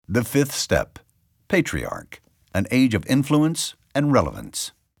The Fifth Step, Patriarch, An Age of Influence and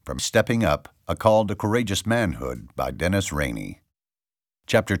Relevance. From Stepping Up, A Call to Courageous Manhood by Dennis Rainey.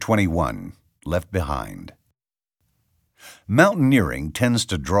 Chapter 21, Left Behind. Mountaineering tends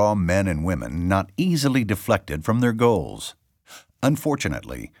to draw men and women not easily deflected from their goals.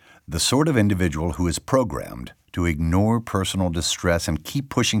 Unfortunately, the sort of individual who is programmed to ignore personal distress and keep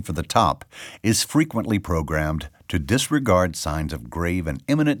pushing for the top is frequently programmed to disregard signs of grave and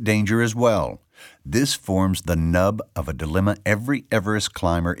imminent danger as well. This forms the nub of a dilemma every Everest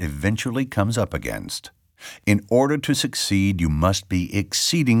climber eventually comes up against. In order to succeed, you must be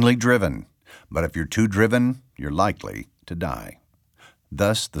exceedingly driven. But if you're too driven, you're likely to die.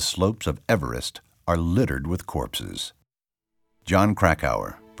 Thus, the slopes of Everest are littered with corpses. Jon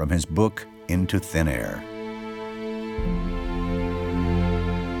Krakauer, from his book Into Thin Air.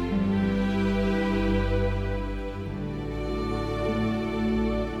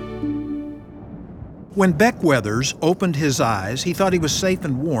 When Beck Weathers opened his eyes, he thought he was safe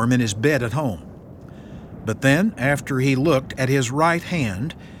and warm in his bed at home. But then, after he looked at his right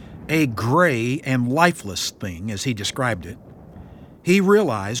hand, a gray and lifeless thing, as he described it, he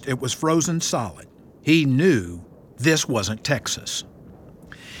realized it was frozen solid. He knew this wasn't Texas.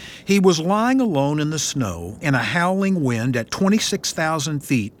 He was lying alone in the snow in a howling wind at 26,000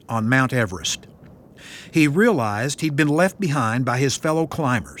 feet on Mount Everest. He realized he'd been left behind by his fellow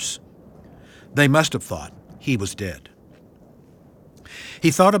climbers. They must have thought he was dead.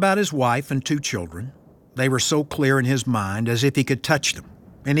 He thought about his wife and 2 children. They were so clear in his mind as if he could touch them,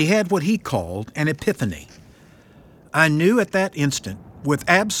 and he had what he called an epiphany. I knew at that instant, with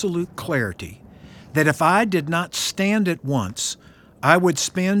absolute clarity, that if I did not stand at once, I would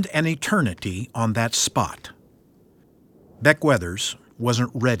spend an eternity on that spot. Beck Weathers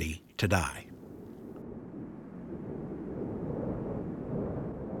wasn't ready to die.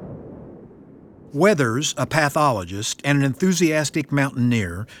 Weathers, a pathologist and an enthusiastic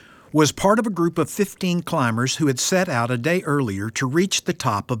mountaineer, was part of a group of 15 climbers who had set out a day earlier to reach the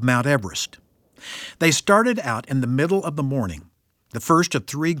top of Mount Everest. They started out in the middle of the morning, the first of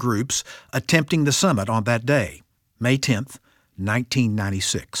 3 groups attempting the summit on that day, May 10th,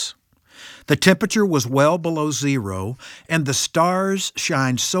 1996. The temperature was well below zero, and the stars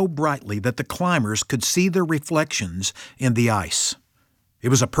shined so brightly that the climbers could see their reflections in the ice. It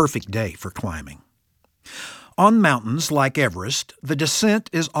was a perfect day for climbing. On mountains like Everest, the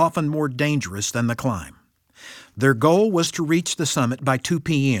descent is often more dangerous than the climb. Their goal was to reach the summit by 2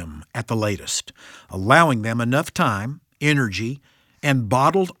 p.m. at the latest, allowing them enough time, energy, and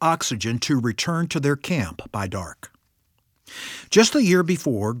bottled oxygen to return to their camp by dark. Just a year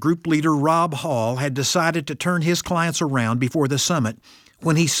before, group leader Rob Hall had decided to turn his clients around before the summit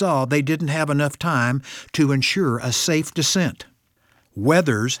when he saw they didn't have enough time to ensure a safe descent.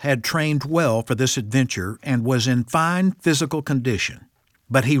 Weathers had trained well for this adventure and was in fine physical condition,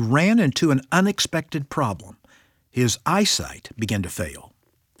 but he ran into an unexpected problem. His eyesight began to fail.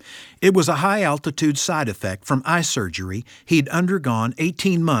 It was a high-altitude side effect from eye surgery he'd undergone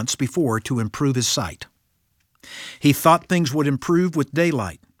 18 months before to improve his sight. He thought things would improve with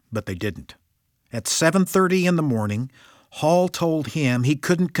daylight, but they didn't. At 7:30 in the morning, Hall told him he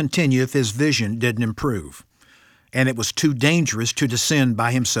couldn't continue if his vision didn't improve, and it was too dangerous to descend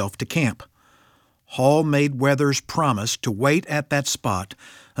by himself to camp. Hall made Weathers promise to wait at that spot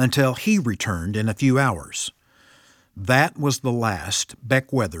until he returned in a few hours. That was the last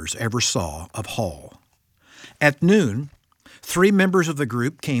Beck Weathers ever saw of Hall. At noon, 3 members of the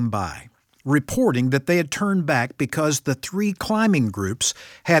group came by, reporting that they had turned back because the 3 climbing groups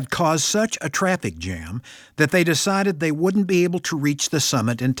had caused such a traffic jam that they decided they wouldn't be able to reach the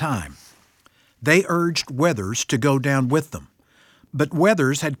summit in time. They urged Weathers to go down with them, but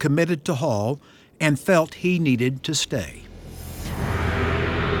Weathers had committed to Hall and felt he needed to stay.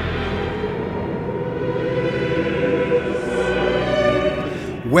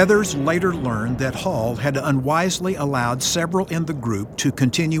 Weathers later learned that Hall had unwisely allowed several in the group to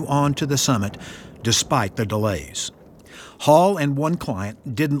continue on to the summit despite the delays. Hall and 1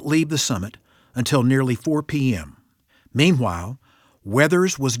 client didn't leave the summit until nearly 4 p.m. Meanwhile,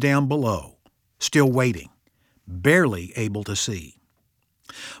 Weathers was down below, still waiting, barely able to see.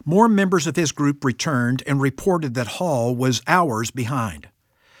 More members of his group returned and reported that Hall was hours behind.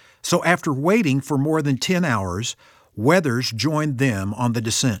 So after waiting for more than 10 hours, Weathers joined them on the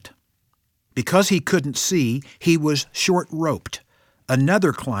descent. Because he couldn't see, he was short-roped.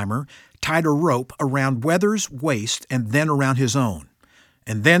 Another climber tied a rope around Weathers' waist and then around his own,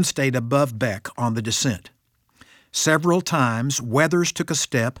 and then stayed above Beck on the descent. Several times, Weathers took a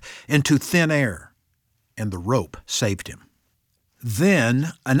step into thin air, and the rope saved him.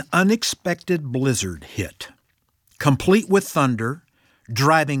 Then an unexpected blizzard hit, complete with thunder,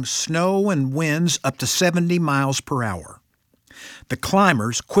 driving snow and winds up to 70 miles per hour. The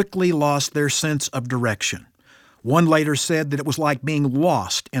climbers quickly lost their sense of direction. One later said that it was like being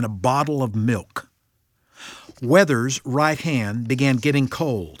lost in a bottle of milk. Weathers' right hand began getting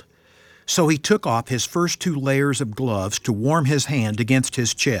cold, so he took off his first 2 layers of gloves to warm his hand against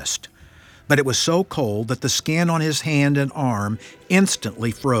his chest. But it was so cold that the skin on his hand and arm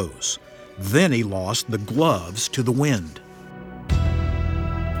instantly froze. Then he lost the gloves to the wind.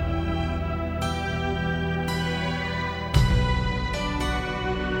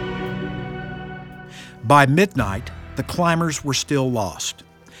 By midnight, the climbers were still lost.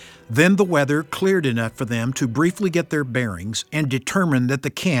 Then the weather cleared enough for them to briefly get their bearings and determine that the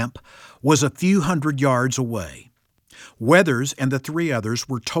camp was a few hundred yards away. Weathers and the 3 others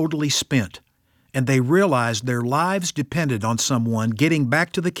were totally spent, and they realized their lives depended on someone getting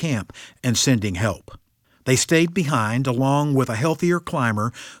back to the camp and sending help. They stayed behind along with a healthier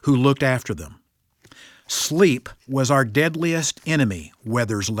climber who looked after them. Sleep was our deadliest enemy,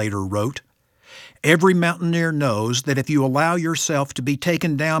 Weathers later wrote. Every mountaineer knows that if you allow yourself to be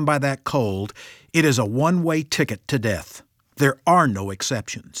taken down by that cold, it is a one-way ticket to death. There are no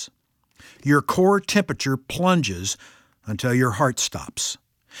exceptions. Your core temperature plunges until your heart stops.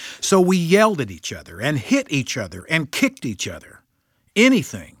 So we yelled at each other and hit each other and kicked each other.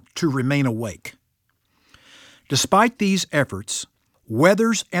 Anything to remain awake. Despite these efforts,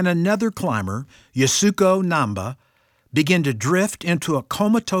 Weathers and another climber, Yasuko Namba, began to drift into a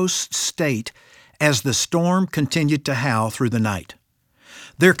comatose state as the storm continued to howl through the night.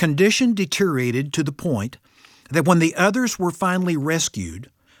 Their condition deteriorated to the point that when the others were finally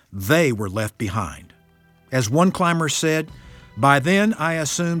rescued, they were left behind. As one climber said, "By then I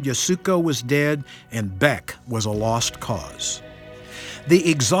assumed Yasuko was dead and Beck was a lost cause."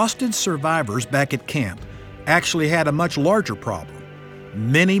 The exhausted survivors back at camp actually had a much larger problem.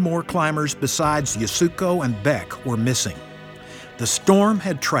 Many more climbers besides Yasuko and Beck were missing. The storm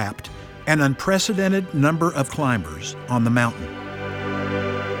had trapped an unprecedented number of climbers on the mountain.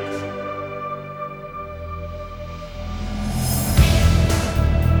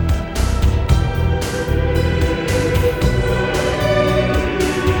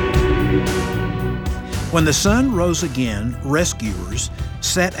 When the sun rose again, rescuers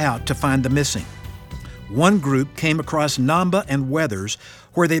set out to find the missing. One group came across Namba and Weathers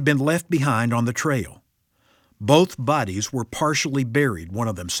where they'd been left behind on the trail. Both bodies were partially buried, one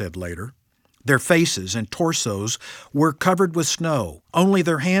of them said later. Their faces and torsos were covered with snow. Only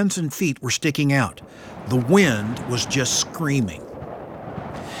their hands and feet were sticking out. The wind was just screaming.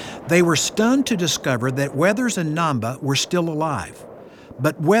 They were stunned to discover that Weathers and Namba were still alive.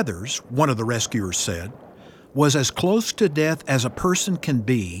 But Weathers, one of the rescuers said, was as close to death as a person can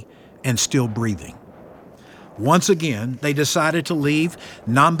be and still breathing. Once again, they decided to leave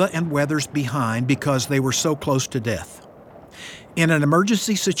Namba and Weathers behind because they were so close to death. In an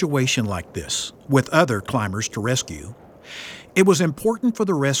emergency situation like this, with other climbers to rescue, it was important for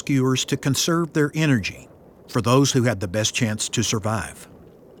the rescuers to conserve their energy for those who had the best chance to survive.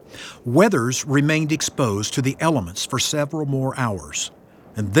 Weathers remained exposed to the elements for several more hours,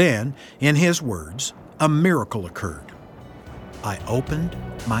 and then, in his words, a miracle occurred. "I opened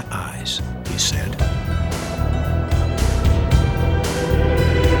my eyes," he said.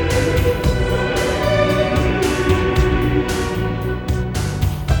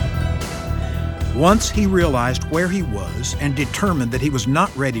 Once he realized where he was and determined that he was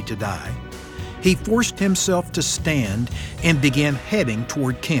not ready to die, he forced himself to stand and began heading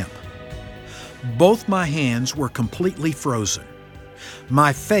toward camp. Both my hands were completely frozen.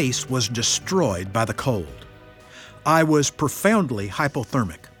 My face was destroyed by the cold. I was profoundly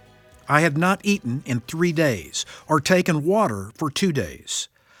hypothermic. I had not eaten in 3 days or taken water for 2 days.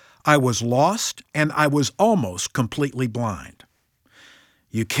 I was lost and I was almost completely blind.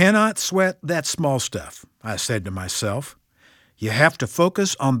 "You cannot sweat that small stuff," I said to myself. "You have to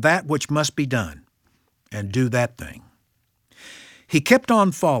focus on that which must be done, and do that thing." He kept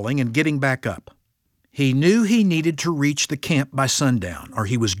on falling and getting back up. He knew he needed to reach the camp by sundown, or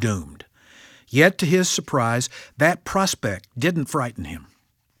he was doomed. Yet, to his surprise, that prospect didn't frighten him.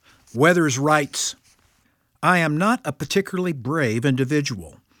 Weathers writes, "I am not a particularly brave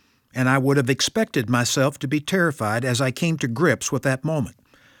individual, and I would have expected myself to be terrified as I came to grips with that moment.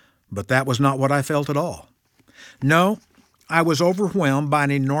 But that was not what I felt at all. No, I was overwhelmed by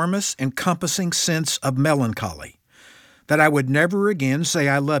an enormous, encompassing sense of melancholy, that I would never again say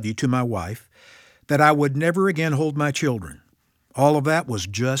I love you to my wife, that I would never again hold my children. All of that was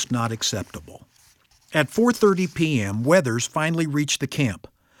just not acceptable." At 4:30 p.m., Weathers finally reached the camp.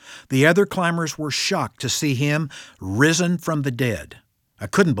 The other climbers were shocked to see him risen from the dead. "I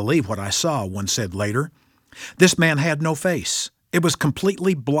couldn't believe what I saw," one said later. "This man had no face. It was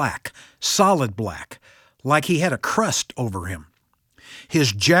completely black, solid black, like he had a crust over him.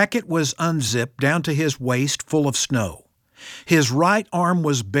 His jacket was unzipped down to his waist, full of snow. His right arm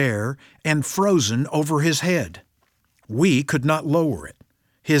was bare and frozen over his head. We could not lower it.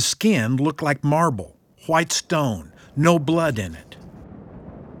 His skin looked like marble, white stone, no blood in it."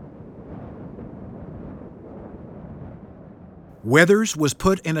 Weathers was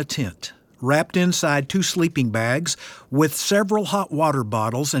put in a tent, wrapped inside 2 sleeping bags with several hot water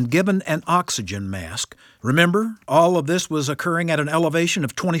bottles and given an oxygen mask. Remember, all of this was occurring at an elevation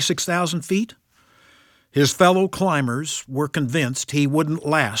of 26,000 feet? His fellow climbers were convinced he wouldn't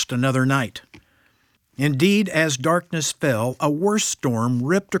last another night. Indeed, as darkness fell, a worse storm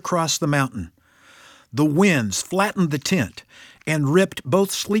ripped across the mountain. The winds flattened the tent and ripped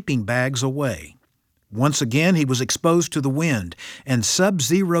both sleeping bags away. Once again, he was exposed to the wind and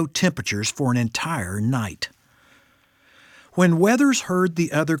sub-zero temperatures for an entire night. When Weathers heard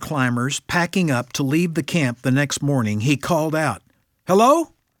the other climbers packing up to leave the camp the next morning, he called out,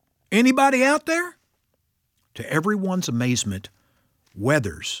 "Hello? Anybody out there?" To everyone's amazement,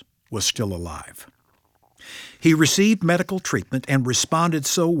 Weathers was still alive. He received medical treatment and responded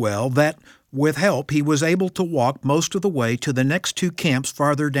so well that, with help, he was able to walk most of the way to the next 2 camps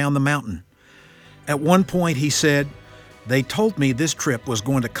farther down the mountain. At one point, he said, "They told me this trip was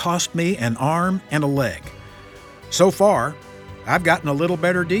going to cost me an arm and a leg. So far, I've gotten a little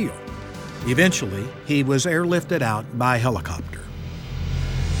better deal." Eventually, he was airlifted out by helicopter.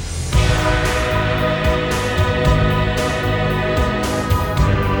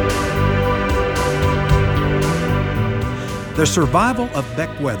 The survival of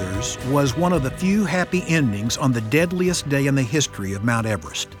Beck Weathers was one of the few happy endings on the deadliest day in the history of Mount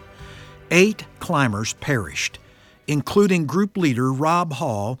Everest. 8 climbers perished, including group leader Rob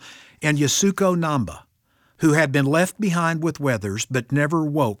Hall and Yasuko Namba, who had been left behind with Weathers but never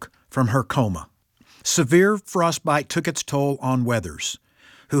woke from her coma. Severe frostbite took its toll on Weathers,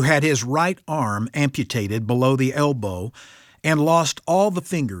 who had his right arm amputated below the elbow and lost all the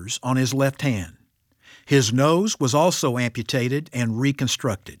fingers on his left hand. His nose was also amputated and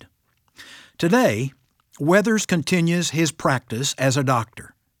reconstructed. Today, Weathers continues his practice as a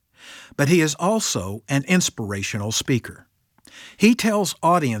doctor, but he is also an inspirational speaker. He tells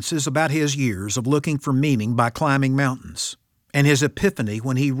audiences about his years of looking for meaning by climbing mountains and his epiphany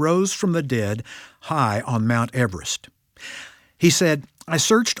when he rose from the dead high on Mount Everest. He said, "I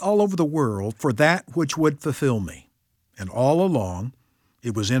searched all over the world for that which would fulfill me, and all along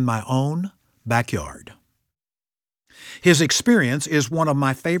it was in my own backyard." His experience is one of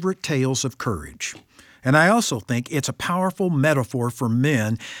my favorite tales of courage, and I also think it's a powerful metaphor for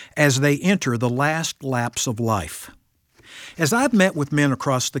men as they enter the last laps of life. As I've met with men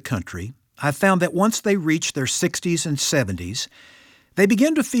across the country, I've found that once they reach their 60s and 70s, they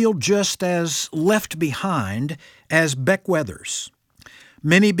begin to feel just as left behind as Beck Weathers.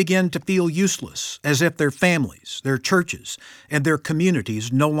 Many begin to feel useless, as if their families, their churches, and their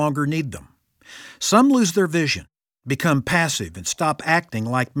communities no longer need them. Some lose their vision, become passive, and stop acting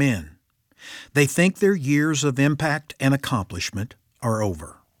like men. They think their years of impact and accomplishment are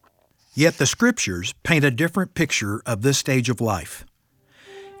over. Yet the Scriptures paint a different picture of this stage of life.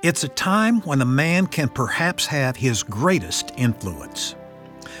 It's a time when a man can perhaps have his greatest influence,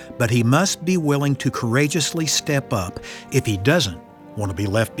 but he must be willing to courageously step up if he doesn't want to be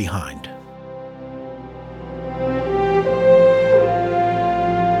left behind.